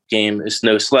Championship game is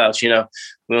no slouch. You know,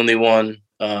 we only won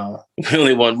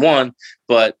one,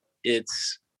 but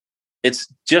it's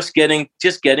just getting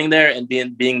there and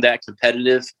being that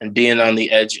competitive and being on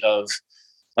the edge of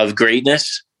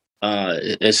greatness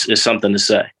is something to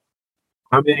say.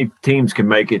 How many teams can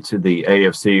make it to the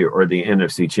AFC or the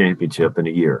NFC Championship in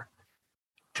a year?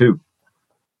 2.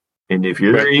 And if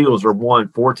your Eagles are won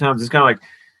 4 times, it's kind of like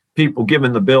people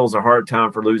giving the Bills a hard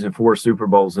time for losing 4 Super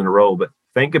Bowls in a row. But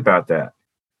think about that.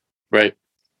 Right.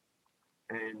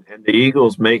 And the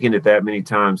Eagles making it that many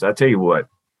times. I tell you what,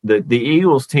 the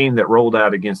Eagles team that rolled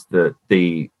out against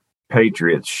the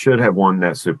Patriots should have won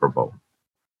that Super Bowl.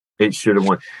 It should have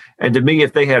won. And to me,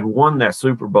 if they had won that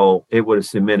Super Bowl, it would have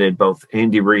cemented both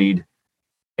Andy Reid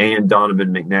and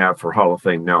Donovan McNabb for Hall of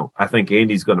Fame. Now, I think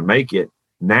Andy's going to make it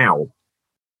now.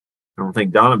 I don't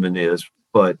think Donovan is,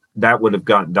 but that would have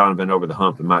gotten Donovan over the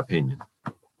hump, in my opinion.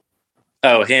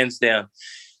 Oh, hands down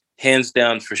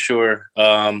for sure.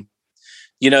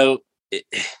 You know,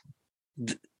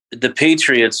 the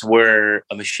Patriots were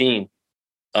a machine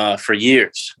for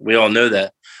years. We all know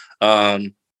that.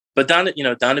 But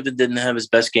Donovan didn't have his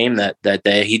best game that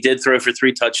day. He did throw for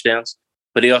 3 touchdowns,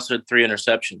 but he also had 3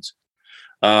 interceptions.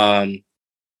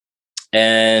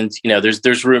 And you know,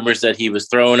 there's rumors that he was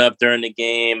throwing up during the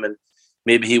game, and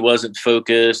maybe he wasn't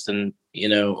focused, and you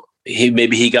know,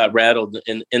 he got rattled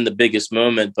in the biggest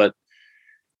moment. But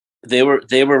they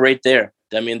were right there.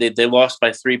 I mean, they lost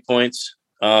by 3 points.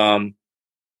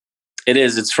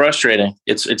 It's frustrating.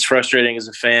 It's frustrating as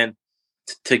a fan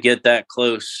to get that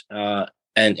close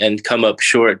and come up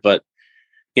short. But,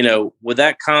 with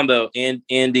that combo, and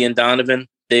Andy and Donovan,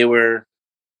 they were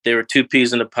 2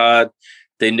 peas in a pod.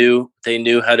 They knew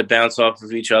how to bounce off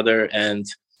of each other and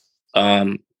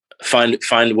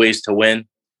find ways to win.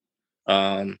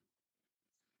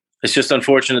 It's just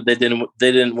unfortunate they didn't win.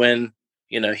 They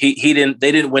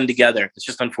didn't win together. It's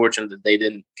just unfortunate that they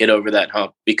didn't get over that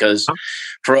hump, because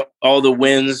for all the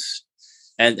wins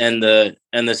and the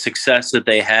success that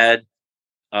they had,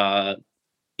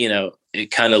 it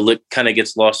kind of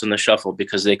gets lost in the shuffle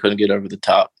because they couldn't get over the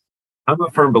top. I'm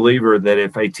a firm believer that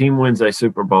if a team wins a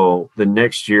Super Bowl, the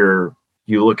next year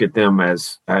you look at them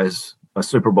as a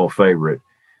Super Bowl favorite.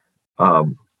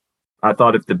 I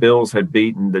thought if the Bills had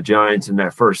beaten the Giants in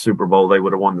that first Super Bowl, they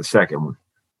would have won the second one,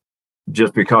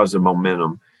 just because of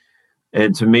momentum.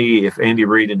 And to me, if Andy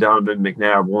Reid and Donovan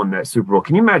McNabb won that Super Bowl,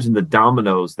 can you imagine the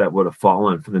dominoes that would have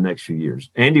fallen for the next few years?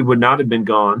 Andy would not have been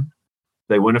gone.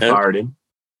 They wouldn't have fired him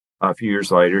a few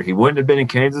years later. He wouldn't have been in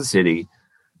Kansas City.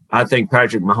 I think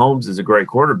Patrick Mahomes is a great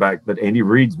quarterback, but Andy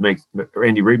Reid makes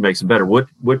him better.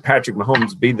 Would Patrick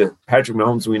Mahomes be the Patrick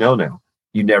Mahomes we know now?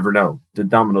 You never know. The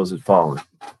dominoes have fallen.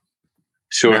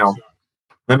 Sure. Now,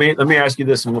 let me ask you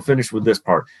this, and we'll finish with this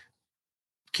part.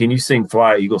 Can you sing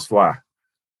 "Fly, Eagles Fly"?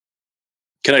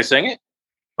 Can I sing it?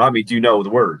 I mean, do you know the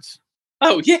words?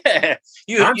 Oh yeah.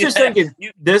 I'm just thinking.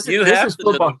 This is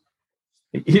football.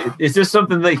 Is this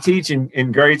something they teach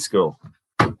in grade school?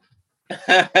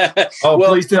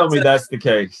 Please tell me that's the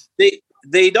case.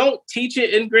 They don't teach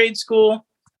it in grade school,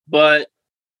 but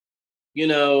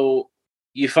you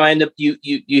find that you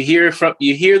hear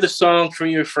the song from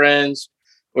your friends,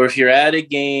 or if you're at a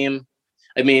game.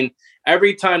 I mean,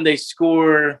 every time they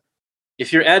score,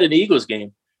 if you're at an Eagles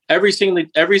game, every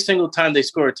single time they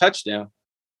score a touchdown,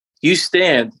 you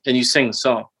stand and you sing the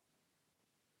song.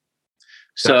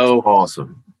 So that's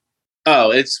awesome.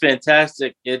 Oh, it's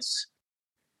fantastic. It's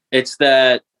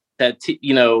that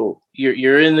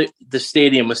you're in the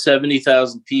stadium with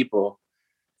 70,000 people,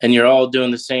 and you're all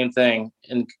doing the same thing,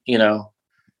 and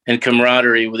and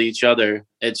camaraderie with each other.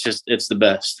 It's the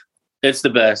best. It's the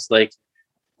best. Like,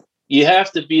 you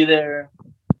have to be there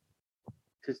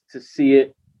to see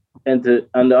it and to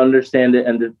understand it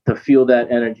and to feel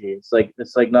that energy. It's like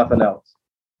nothing else.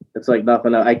 It's like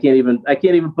nothing else. I can't even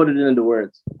put it into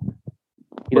words.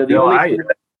 The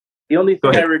only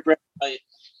thing I regret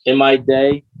in my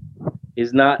day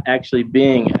is not actually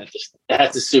being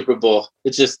at the Super Bowl.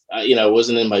 It's just it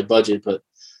wasn't in my budget, but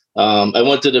I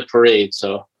went to the parade,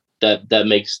 so that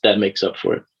makes up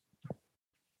for it.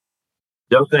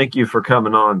 Joe, thank you for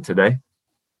coming on today.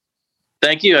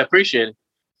 Thank you. I appreciate it.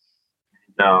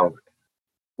 Now,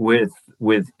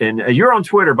 and you're on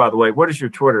Twitter, by the way. What is your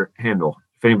Twitter handle,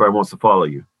 if anybody wants to follow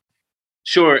you?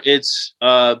 Sure. It's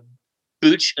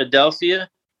Booch Adelphia.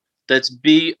 That's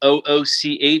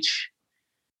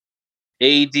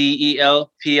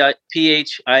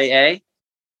BOOCHADELPHIA.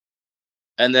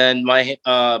 And then my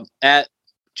at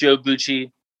Joe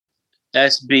Bucci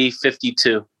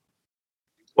SB52.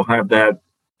 We'll have that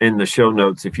in the show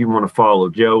notes if you want to follow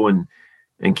Joe and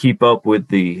keep up with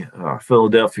the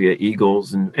Philadelphia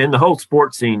Eagles and the whole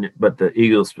sports scene, but the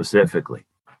Eagles specifically.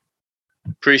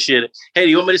 Appreciate it. Hey,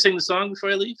 do you want me to sing the song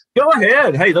before I leave? Go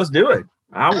ahead. Hey, let's do it.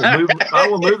 I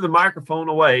will move the microphone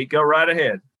away. Go right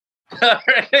ahead. All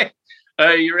right.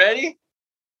 Are you ready?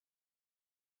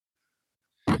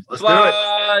 Let's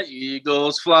fly,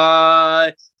 Eagles,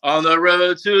 fly on the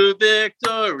road to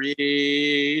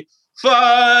victory.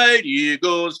 Fight,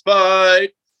 Eagles,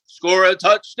 fight. Score a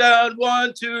touchdown,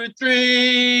 1, 2,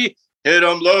 3. Hit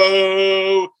 'em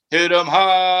low, hit 'em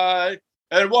high,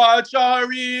 and watch our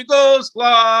Eagles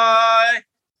fly.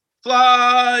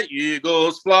 Fly,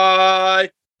 Eagles, fly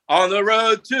on the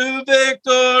road to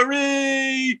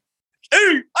victory.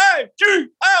 EAGLES,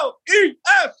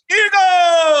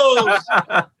 Eagles!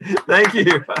 Thank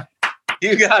you.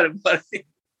 You got it, buddy.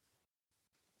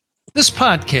 This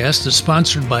podcast is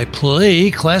sponsored by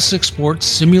Play Classic Sports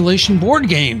Simulation Board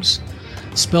Games,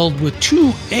 spelled with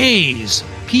 2 A's,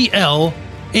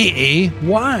 PLAAY.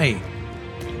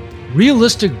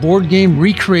 Realistic board game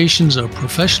recreations of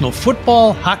professional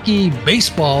football, hockey,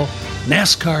 baseball,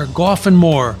 NASCAR, golf, and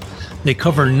more. They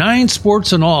cover 9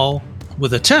 sports in all,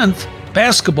 with a 10th,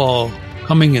 basketball,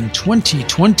 coming in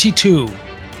 2022.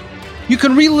 You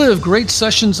can relive great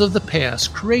sessions of the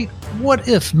past, create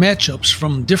what-if matchups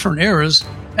from different eras,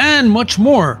 and much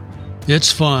more.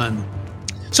 It's fun.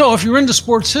 So if you're into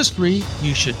sports history,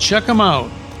 you should check them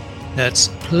out. That's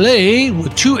play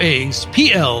with 2 A's,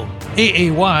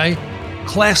 Plaay,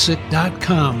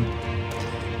 classic.com.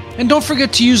 And don't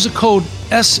forget to use the code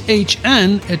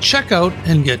SHN at checkout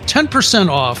and get 10%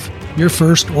 off your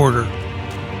first order.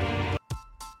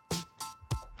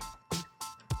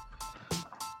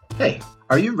 Hey,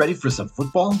 are you ready for some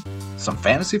football? Some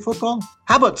fantasy football?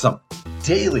 How about some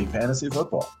daily fantasy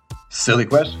football? Silly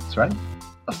questions, right?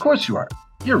 Of course you are.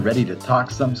 You're ready to talk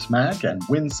some smack and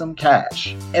win some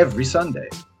cash every Sunday,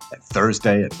 and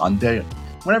Thursday and Monday, and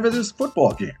whenever there's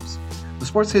football games. The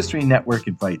Sports History Network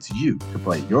invites you to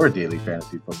play your daily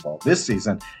fantasy football this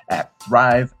season at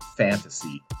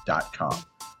ThriveFantasy.com.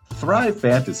 Thrive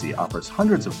Fantasy offers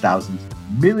hundreds of thousands,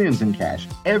 millions in cash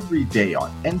every day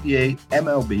on NBA,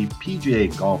 MLB,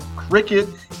 PGA golf, cricket,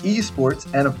 esports,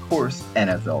 and of course,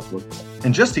 NFL football.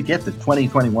 And just to get the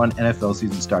 2021 NFL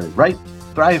season started right,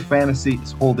 Thrive Fantasy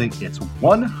is holding its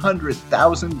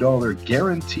 $100,000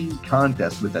 guaranteed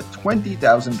contest with a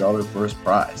 $20,000 first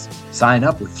prize. Sign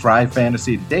up with Thrive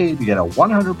Fantasy today to get a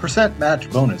 100% match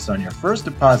bonus on your first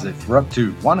deposit for up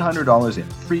to $100 in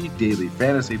free daily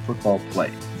fantasy football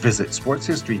play. Visit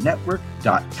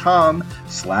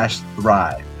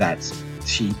sportshistorynetwork.com/thrive. That's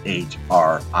THRIVE,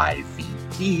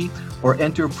 or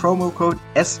enter promo code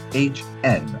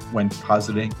SHN when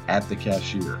depositing at the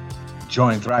cashier.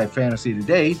 Join Thrive Fantasy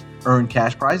today, earn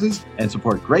cash prizes, and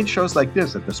support great shows like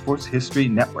this at the Sports History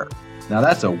Network. Now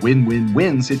that's a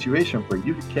win-win-win situation for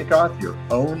you to kick off your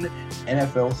own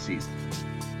NFL season.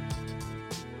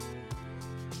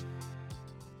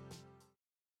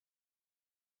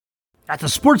 At the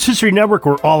Sports History Network,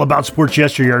 we're all about sports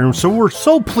yesteryear, and so we're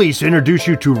so pleased to introduce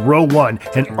you to Row One,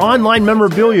 an online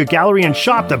memorabilia gallery and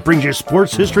shop that brings your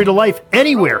sports history to life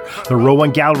anywhere. The Row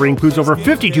One gallery includes over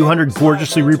 5,200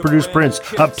 gorgeously reproduced prints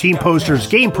of team posters,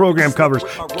 game program covers,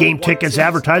 game tickets,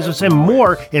 advertisements, and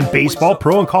more in baseball,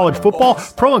 pro and college football,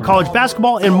 pro and college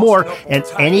basketball, and more. And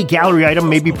any gallery item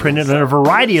may be printed in a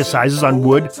variety of sizes on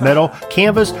wood, metal,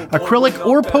 canvas, acrylic,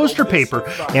 or poster paper.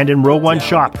 And in Row One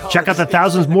shop, check out the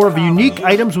thousands more of unique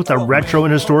items with the retro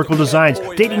and historical designs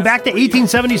dating back to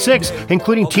 1876,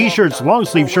 including t-shirts, long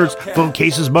sleeve shirts, phone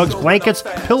cases, mugs, blankets,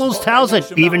 pillows, towels, and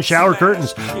even shower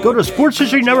curtains. Go to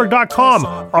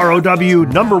sportshistorynetwork.com,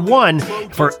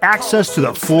 ROW1, for access to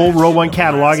the full Row One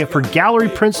catalog and for gallery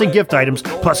prints and gift items,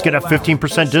 plus get a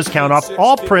 15% discount off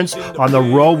all prints on the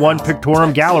Row One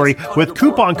Pictorium Gallery with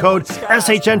coupon code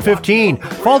SHN15.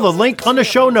 Follow the link on the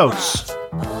show notes.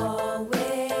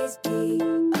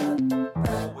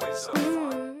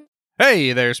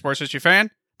 Hey there, sports history fan.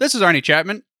 This is Arnie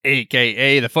Chapman,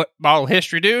 aka the Football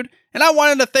History Dude, and I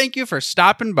wanted to thank you for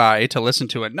stopping by to listen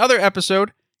to another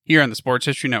episode here on the Sports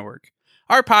History Network.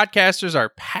 Our podcasters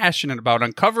are passionate about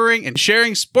uncovering and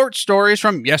sharing sports stories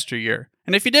from yesteryear.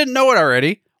 And if you didn't know it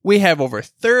already, we have over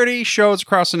 30 shows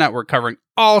across the network covering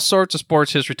all sorts of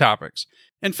sports history topics.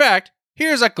 In fact,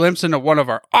 here's a glimpse into one of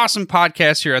our awesome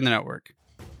podcasts here on the network.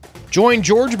 Join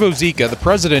George Bozica, the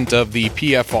president of the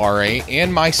PFRA,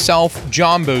 and myself,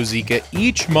 John Bozica,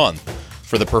 each month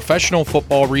for the Professional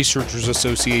Football Researchers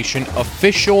Association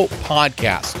official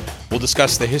podcast. We'll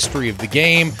discuss the history of the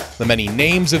game, the many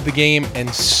names of the game,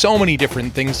 and so many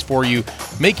different things for you,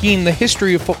 making the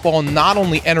history of football not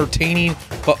only entertaining,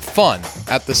 but fun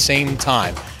at the same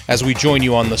time, as we join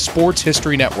you on the Sports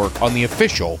History Network on the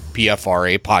official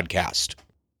PFRA podcast.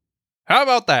 How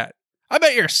about that? I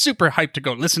bet you're super hyped to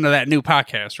go listen to that new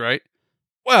podcast, right?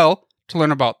 Well, to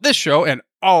learn about this show and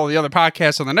all the other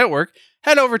podcasts on the network,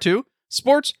 head over to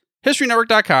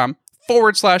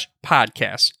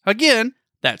sportshistorynetwork.com/podcast. Again,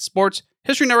 that's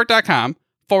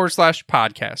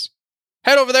sportshistorynetwork.com/podcast.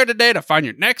 Head over there today to find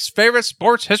your next favorite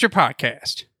sports history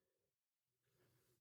podcast.